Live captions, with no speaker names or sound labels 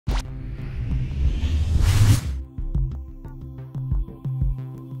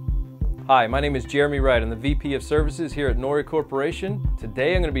Hi, my name is Jeremy Wright. I'm the VP of Services here at Nori Corporation.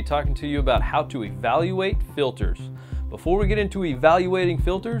 Today I'm going to be talking to you about how to evaluate filters. Before we get into evaluating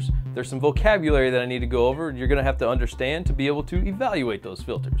filters, there's some vocabulary that I need to go over you're going to have to understand to be able to evaluate those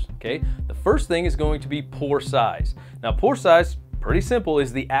filters. Okay? The first thing is going to be pore size. Now pore size, pretty simple,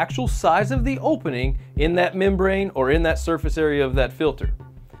 is the actual size of the opening in that membrane or in that surface area of that filter.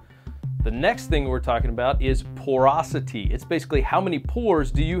 The next thing we're talking about is porosity. It's basically how many pores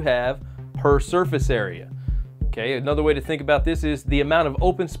do you have per surface area. Okay, another way to think about this is the amount of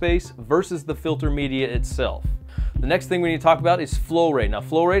open space versus the filter media itself. The next thing we need to talk about is flow rate. Now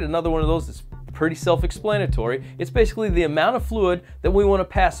flow rate, another one of those is pretty self-explanatory. It's basically the amount of fluid that we want to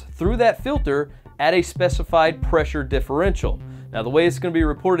pass through that filter at a specified pressure differential. Now the way it's going to be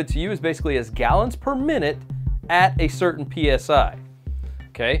reported to you is basically as gallons per minute at a certain PSI.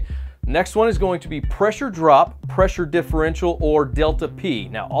 Okay. Next one is going to be pressure drop, pressure differential, or delta P.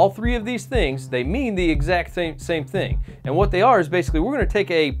 Now all three of these things, they mean the exact same thing. And what they are is basically we're going to take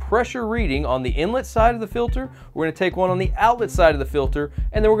a pressure reading on the inlet side of the filter, we're going to take one on the outlet side of the filter,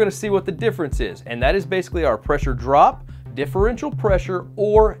 and then we're going to see what the difference is. And that is basically our pressure drop, differential pressure,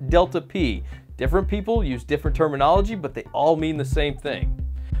 or delta P. Different people use different terminology, but they all mean the same thing.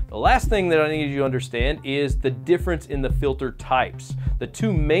 The last thing that I need you to understand is the difference in the filter types. The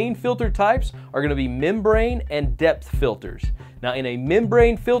two main filter types are going to be membrane and depth filters. Now in a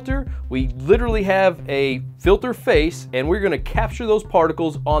membrane filter, we literally have a filter face and we're going to capture those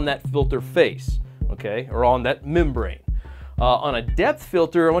particles on that filter face, okay, or on that membrane. On a depth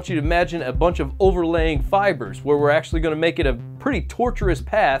filter, I want you to imagine a bunch of overlaying fibers where we're actually going to make it a pretty tortuous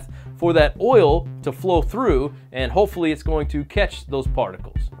path for that oil to flow through, and hopefully it's going to catch those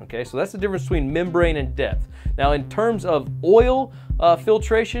particles. Okay, so that's the difference between membrane and depth. Now in terms of oil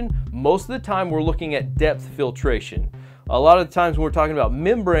filtration, most of the time we're looking at depth filtration. A lot of the times when we're talking about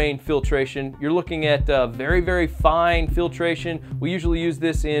membrane filtration, you're looking at very, very fine filtration. We usually use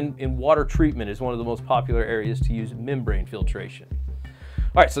this in water treatment is one of the most popular areas to use membrane filtration.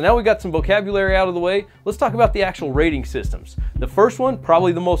 All right, so now we got some vocabulary out of the way. Let's talk about the actual rating systems. The first one,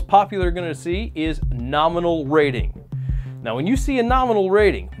 probably the most popular you're going to see, is nominal rating. Now when you see a nominal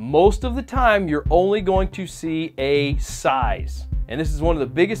rating, most of the time you're only going to see a size. And this is one of the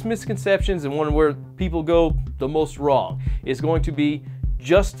biggest misconceptions and one where people go the most wrong. It's going to be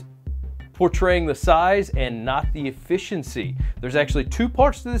just portraying the size and not the efficiency. There's actually two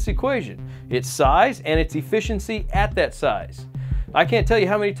parts to this equation. It's size and it's efficiency at that size. I can't tell you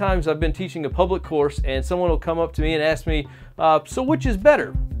how many times I've been teaching a public course and someone will come up to me and ask me, so which is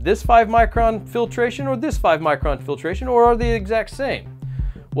better, this 5 micron filtration or this 5 micron filtration, or are they the exact same?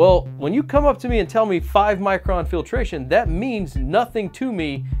 Well, when you come up to me and tell me 5 micron filtration, that means nothing to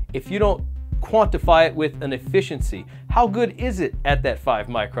me if you don't quantify it with an efficiency. How good is it at that 5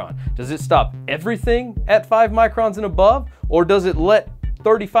 micron? Does it stop everything at 5 microns and above, or does it let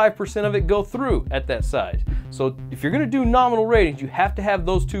 35% of it go through at that size? So if you're going to do nominal ratings, you have to have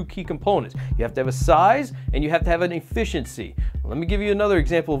those two key components. You have to have a size and you have to have an efficiency. Let me give you another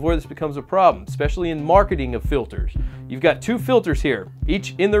example of where this becomes a problem, especially in marketing of filters. You've got two filters here,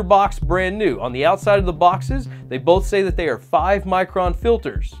 each in their box brand new. On the outside of the boxes, they both say that they are 5 micron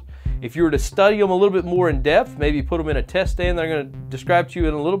filters. If you were to study them a little bit more in depth, maybe put them in a test stand that I'm going to describe to you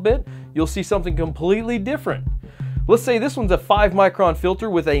in a little bit, you'll see something completely different. Let's say this one's a 5 micron filter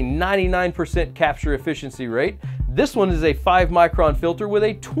with a 99% capture efficiency rate. This one is a 5 micron filter with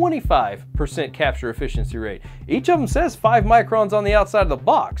a 25% capture efficiency rate. Each of them says 5 microns on the outside of the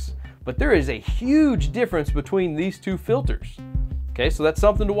box, but there is a huge difference between these two filters. Okay, so that's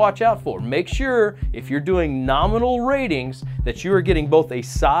something to watch out for. Make sure if you're doing nominal ratings that you are getting both a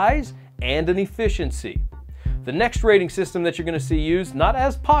size and an efficiency. The next rating system that you're going to see used, not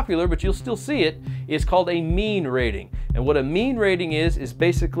as popular, but you'll still see it, is called a mean rating. And what a mean rating is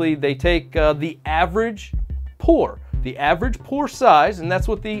basically they take the average pore size, and that's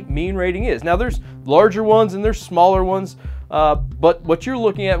what the mean rating is. Now there's larger ones and there's smaller ones, but what you're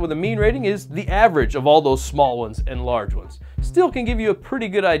looking at with a mean rating is the average of all those small ones and large ones. Still can give you a pretty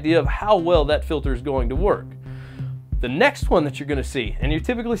good idea of how well that filter is going to work. The next one that you're going to see, and you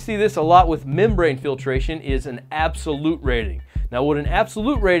typically see this a lot with membrane filtration, is an absolute rating. Now what an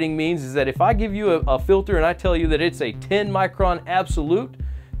absolute rating means is that if I give you a filter and I tell you that it's a 10 micron absolute,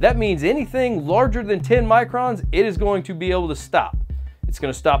 that means anything larger than 10 microns, it is going to be able to stop. It's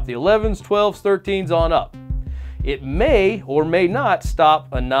going to stop the 11s, 12s, 13s on up. It may or may not stop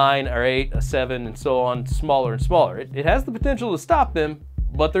a 9 or 8, a 7, and so on, smaller and smaller. It has the potential to stop them,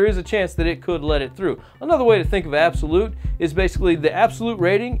 but there is a chance that it could let it through. Another way to think of absolute is basically the absolute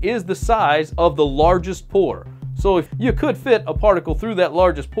rating is the size of the largest pore. So if you could fit a particle through that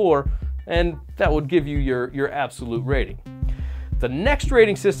largest pore, and that would give you your absolute rating. The next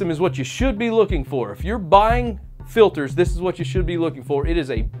rating system is what you should be looking for. If you're buying filters, this is what you should be looking for. It is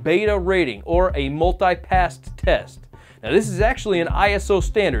a beta rating or a multi-passed test. Now this is actually an ISO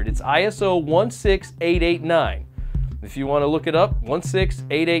standard. It's ISO 16889. If you want to look it up,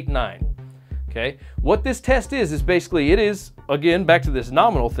 16889. Okay, what this test is basically, it is, again, back to this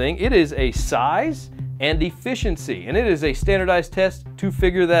nominal thing, it is a size and efficiency, and it is a standardized test to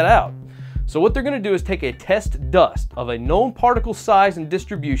figure that out. So what they're going to do is take a test dust of a known particle size and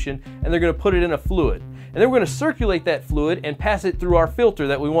distribution, and they're going to put it in a fluid. And then we're going to circulate that fluid and pass it through our filter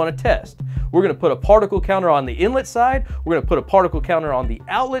that we want to test. We're going to put a particle counter on the inlet side, we're going to put a particle counter on the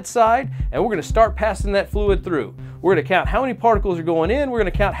outlet side, and we're going to start passing that fluid through. We're going to count how many particles are going in, we're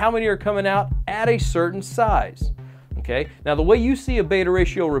going to count how many are coming out at a certain size. Okay? Now the way you see a beta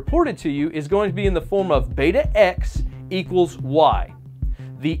ratio reported to you is going to be in the form of beta x equals y.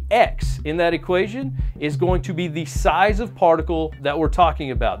 The x in that equation is going to be the size of particle that we're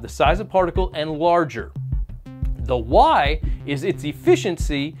talking about, the size of particle and larger. The y is its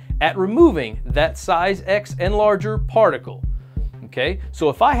efficiency at removing that size x and larger particle. Okay, so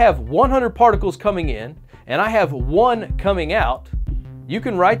if I have 100 particles coming in and I have 1 coming out, you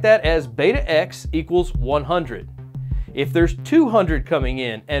can write that as beta x equals 100. If there's 200 coming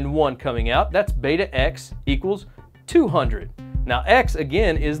in and 1 coming out, that's beta x equals 200. Now x,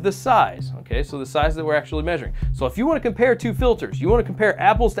 again, is the size, okay? So the size that we're actually measuring. So if you want to compare two filters, you want to compare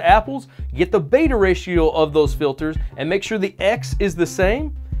apples to apples, get the beta ratio of those filters and make sure the x is the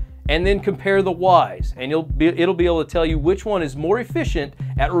same, and then compare the y's, and it'll be able to tell you which one is more efficient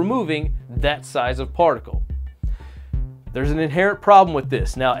at removing that size of particle. There's an inherent problem with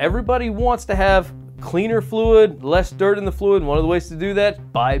this. Now, everybody wants to have cleaner fluid, less dirt in the fluid, and one of the ways to do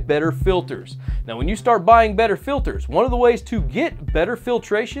that, buy better filters. Now when you start buying better filters, one of the ways to get better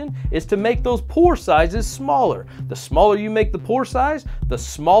filtration is to make those pore sizes smaller. The smaller you make the pore size, the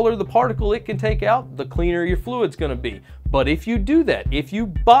smaller the particle it can take out, the cleaner your fluid's going to be. But if you do that, if you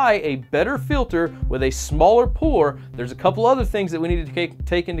buy a better filter with a smaller pore, there's a couple other things that we need to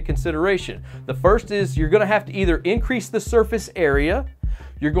take into consideration. The first is you're going to have to either increase the surface area,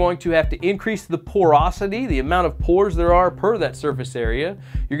 you're going to have to increase the porosity, the amount of pores there are per that surface area.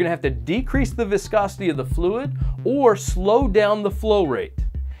 You're going to have to decrease the viscosity of the fluid or slow down the flow rate.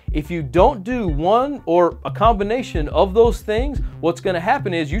 If you don't do one or a combination of those things, what's going to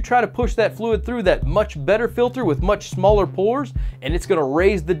happen is you try to push that fluid through that much better filter with much smaller pores, and it's going to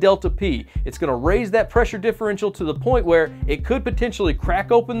raise the delta P. It's going to raise that pressure differential to the point where it could potentially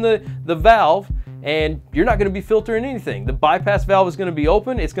crack open the valve, and you're not going to be filtering anything. The bypass valve is going to be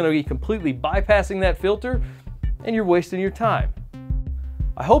open, it's going to be completely bypassing that filter, and you're wasting your time.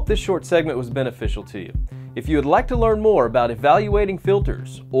 I hope this short segment was beneficial to you. If you would like to learn more about evaluating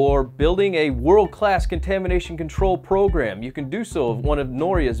filters or building a world-class contamination control program, you can do so with one of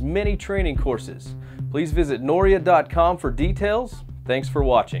Noria's many training courses. Please visit noria.com for details. Thanks for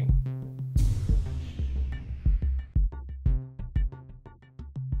watching.